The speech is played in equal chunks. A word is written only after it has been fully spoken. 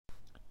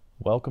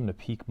Welcome to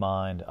Peak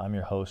Mind. I'm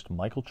your host,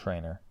 Michael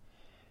Trainer,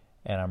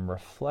 and I'm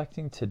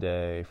reflecting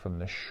today from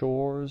the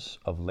shores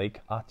of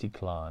Lake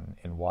Atitlan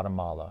in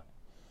Guatemala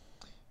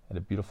at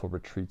a beautiful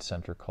retreat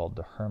center called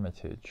the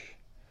Hermitage,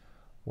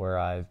 where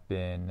I've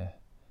been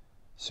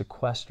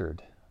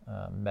sequestered,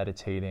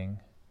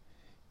 meditating,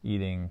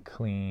 eating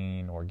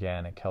clean,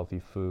 organic, healthy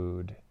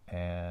food,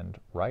 and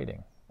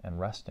writing and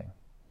resting.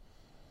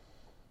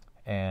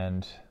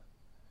 And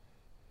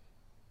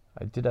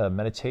I did a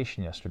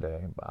meditation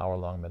yesterday, an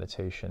hour-long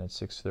meditation at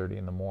 6:30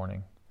 in the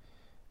morning.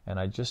 And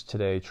I just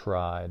today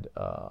tried,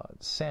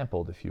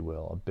 sampled, if you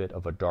will, a bit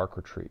of a dark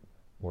retreat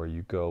where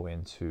you go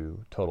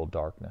into total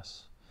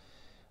darkness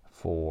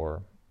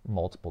for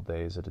multiple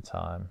days at a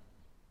time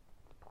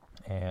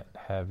and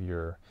have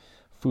your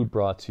food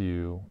brought to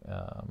you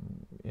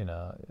in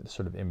a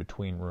sort of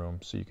in-between room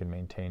so you can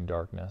maintain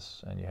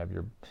darkness, and you have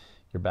your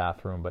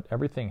bathroom, but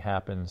everything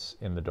happens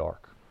in the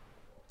dark.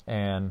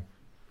 And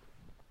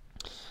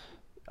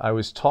I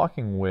was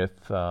talking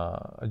with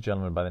a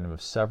gentleman by the name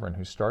of Severin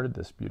who started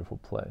this beautiful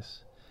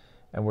place,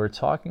 and we were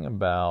talking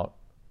about,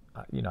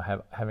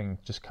 having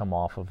just come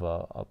off of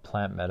a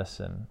plant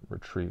medicine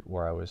retreat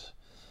where I was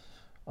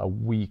a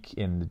week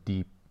in the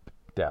deep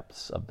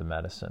depths of the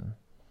medicine.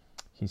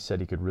 He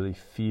said he could really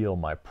feel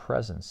my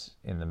presence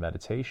in the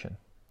meditation.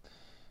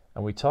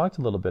 And we talked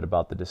a little bit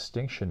about the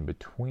distinction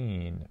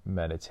between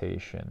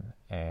meditation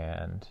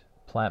and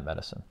plant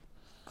medicine.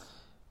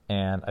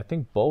 And I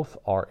think both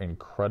are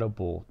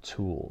incredible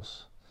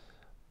tools.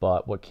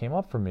 But what came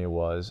up for me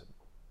was,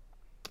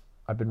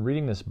 I've been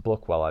reading this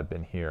book while I've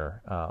been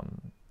here,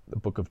 the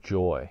Book of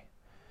Joy,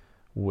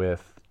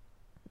 with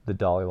the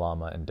Dalai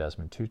Lama and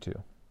Desmond Tutu.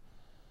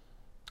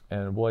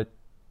 And what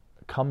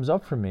comes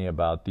up for me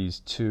about these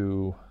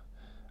two,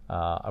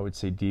 I would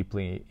say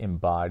deeply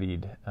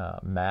embodied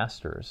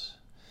masters,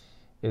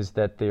 is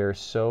that they're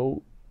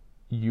so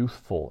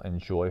youthful and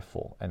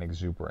joyful and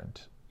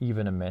exuberant,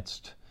 even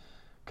amidst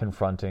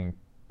confronting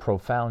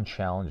profound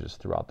challenges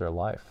throughout their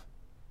life.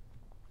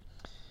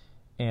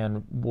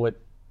 And what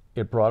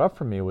it brought up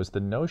for me was the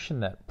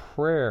notion that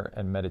prayer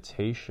and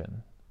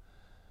meditation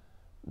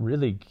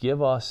really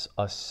give us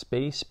a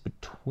space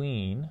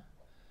between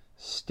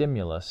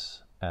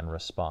stimulus and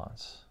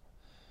response.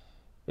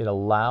 It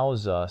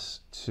allows us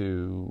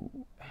to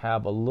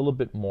have a little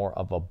bit more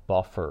of a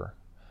buffer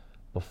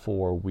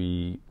before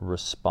we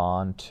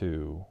respond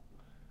to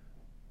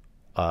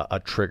a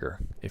trigger,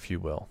 if you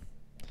will.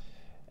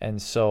 And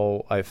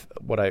so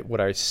what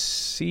I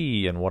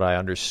see and what I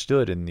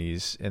understood in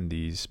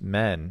these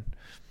men,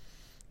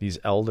 these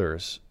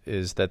elders,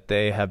 is that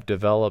they have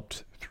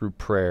developed through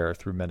prayer,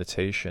 through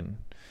meditation,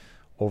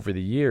 over the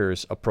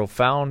years, a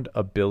profound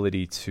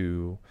ability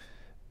to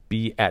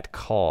be at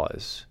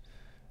cause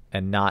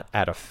and not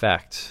at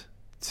effect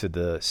to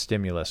the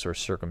stimulus or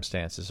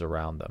circumstances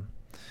around them,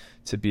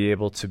 to be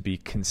able to be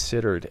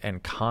considered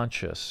and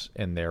conscious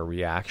in their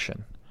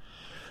reaction.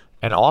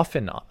 And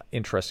often,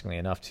 interestingly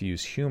enough, to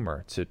use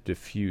humor to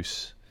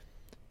diffuse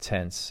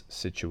tense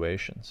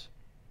situations.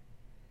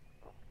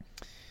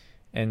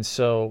 And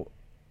so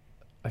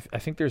I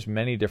think there's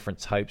many different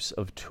types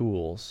of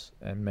tools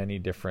and many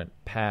different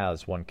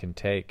paths one can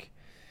take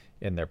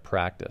in their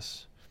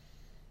practice.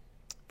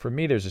 For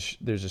me, there's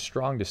a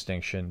strong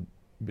distinction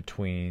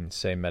between,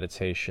 say,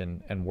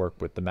 meditation and work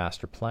with the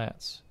master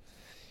plants.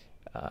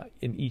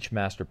 In each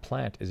master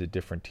plant is a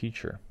different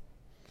teacher.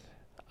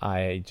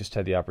 I just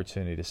had the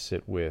opportunity to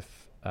sit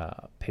with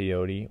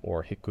peyote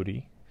or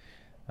hikuri,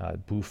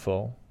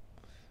 bufo,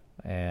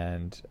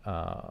 and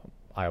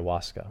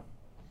ayahuasca.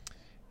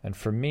 And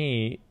for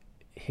me,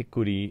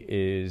 hikuri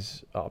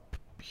is a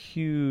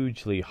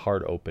hugely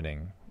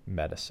heart-opening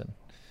medicine.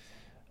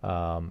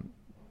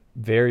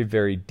 Very,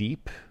 very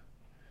deep,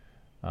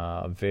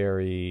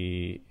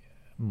 very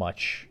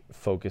much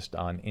focused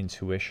on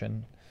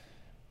intuition,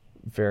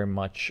 very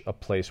much a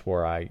place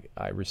where I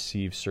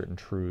receive certain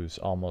truths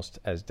almost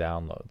as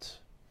downloads.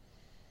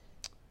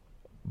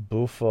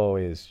 Bufo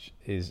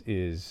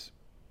is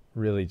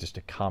really just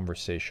a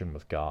conversation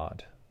with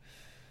God.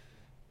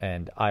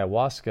 And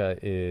ayahuasca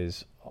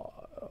is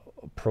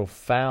a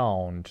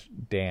profound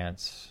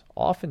dance,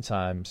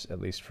 oftentimes, at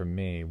least for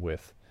me,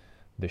 with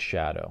the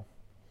shadow,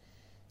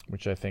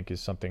 which I think is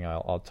something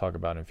I'll talk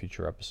about in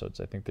future episodes.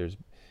 I think there's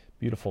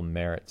beautiful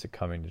merit to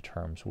coming to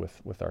terms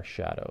with our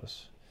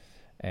shadows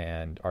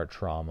and our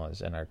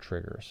traumas and our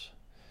triggers.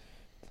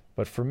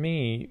 But for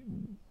me,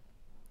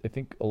 I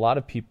think a lot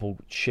of people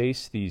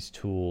chase these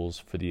tools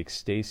for the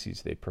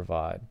ecstasies they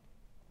provide.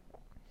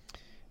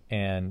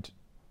 And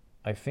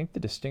I think the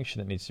distinction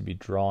that needs to be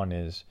drawn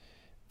is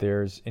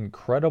there's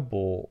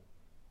incredible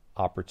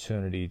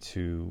opportunity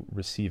to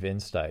receive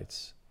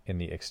insights in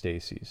the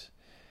ecstasies.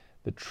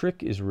 The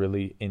trick is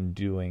really in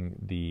doing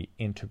the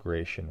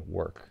integration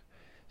work.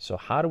 So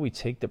how do we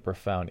take the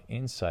profound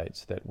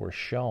insights that were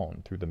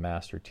shown through the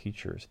master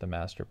teachers, the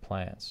master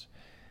plants,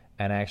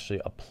 and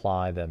actually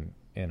apply them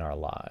in our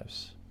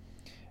lives?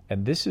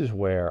 And this is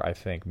where I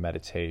think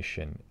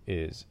meditation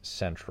is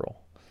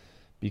central,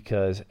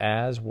 because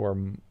as we're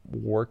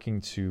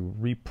working to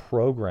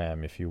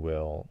reprogram, if you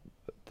will,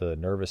 the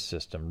nervous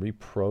system,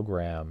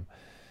 reprogram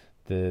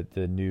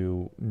the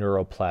new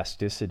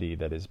neuroplasticity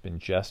that has been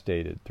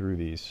gestated through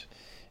these,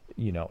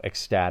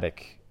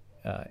 ecstatic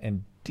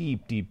and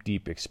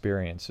deep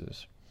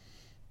experiences.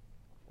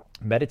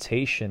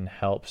 Meditation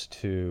helps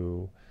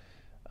to,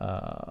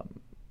 I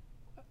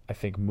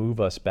think, move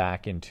us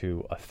back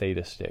into a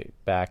theta state,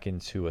 back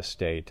into a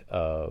state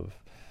of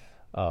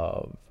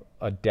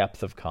a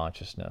depth of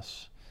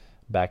consciousness,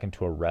 back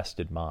into a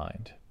rested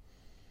mind.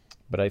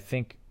 But I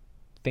think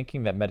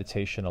thinking that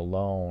meditation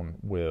alone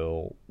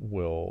will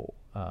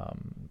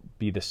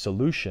be the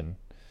solution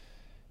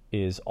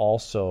is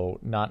also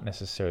not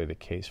necessarily the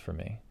case for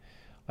me.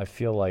 I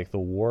feel like the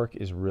work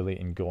is really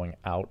in going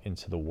out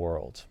into the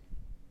world.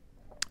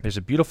 There's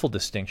a beautiful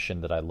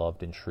distinction that I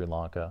loved in Sri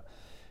Lanka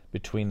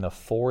between the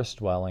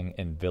forest-dwelling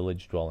and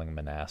village-dwelling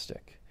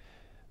monastic.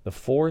 The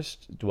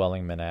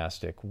forest-dwelling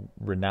monastic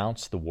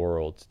renounced the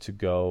world to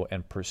go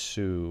and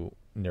pursue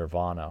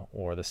nirvana,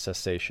 or the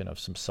cessation of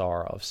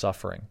samsara, of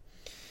suffering,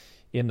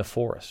 in the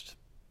forest,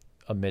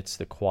 amidst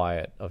the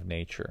quiet of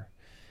nature.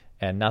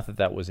 And not that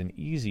that was an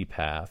easy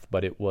path,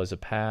 but it was a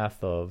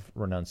path of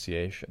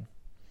renunciation.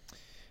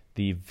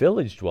 The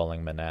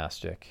village-dwelling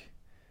monastic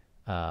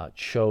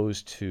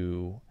chose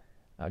to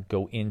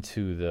go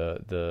into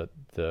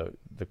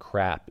the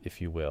crap,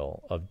 if you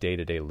will, of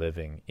day-to-day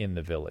living in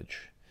the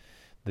village,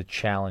 the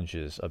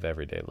challenges of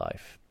everyday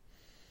life.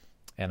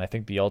 And I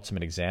think the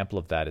ultimate example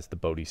of that is the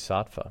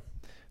bodhisattva.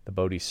 The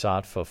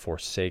bodhisattva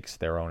forsakes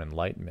their own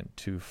enlightenment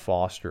to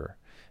foster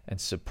and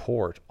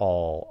support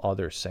all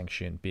other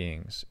sentient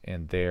beings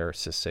in their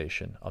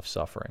cessation of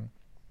suffering,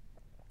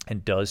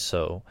 and does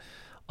so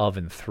of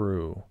and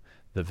through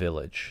the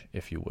village,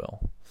 if you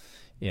will,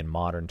 in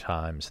modern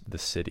times, the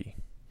city.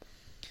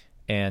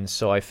 And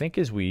so I think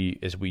as we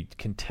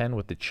contend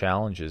with the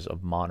challenges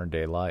of modern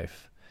day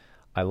life,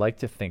 I like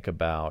to think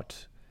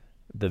about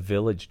the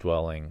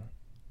village-dwelling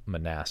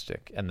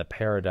monastic and the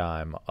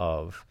paradigm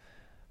of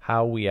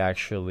how we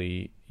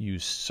actually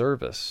use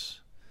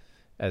service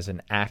as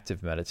an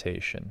active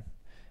meditation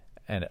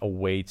and a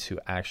way to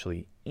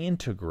actually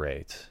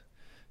integrate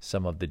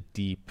some of the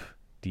deep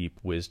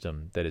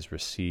wisdom that is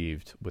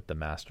received with the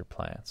master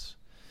plants.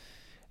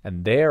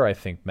 And there, I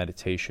think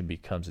meditation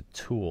becomes a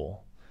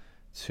tool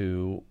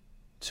to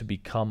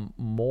become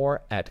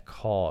more at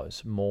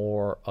cause,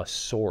 more a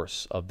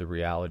source of the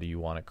reality you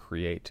want to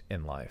create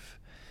in life,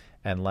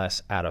 and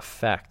less at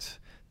effect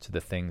to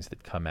the things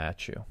that come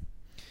at you.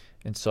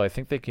 And so I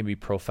think they can be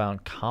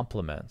profound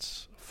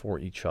complements for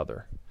each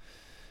other.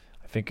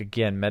 I think,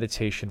 again,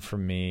 meditation for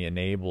me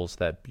enables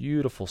that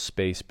beautiful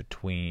space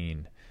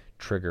between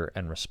trigger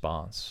and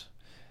response.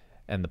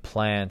 And the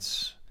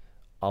plants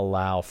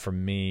allow for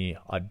me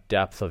a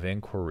depth of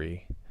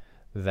inquiry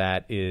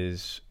that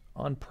is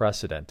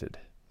unprecedented.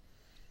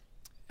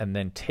 And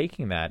then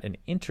taking that and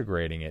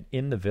integrating it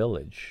in the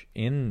village,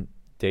 in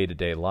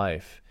day-to-day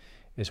life,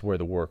 is where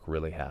the work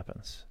really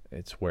happens.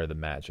 It's where the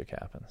magic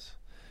happens.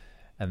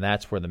 And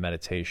that's where the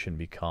meditation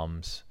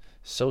becomes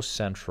so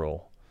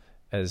central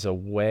as a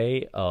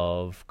way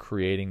of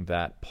creating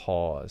that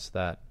pause,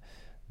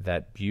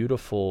 that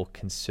beautiful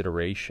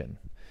consideration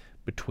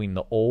between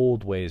the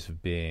old ways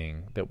of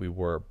being that we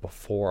were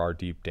before our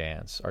deep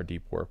dance, our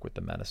deep work with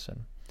the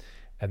medicine,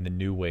 and the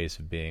new ways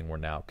of being we're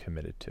now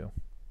committed to.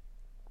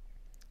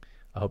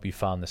 I hope you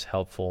found this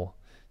helpful.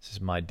 This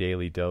is my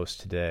daily dose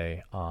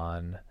today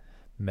on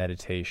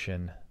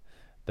meditation,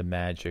 the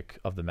magic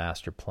of the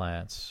master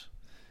plants,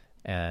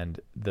 and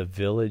the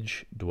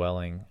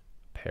village-dwelling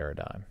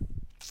paradigm.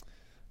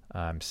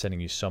 I'm sending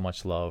you so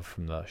much love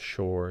from the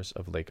shores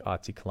of Lake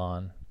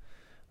Atitlan.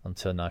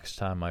 Until next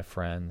time, my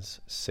friends,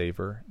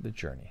 savor the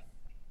journey.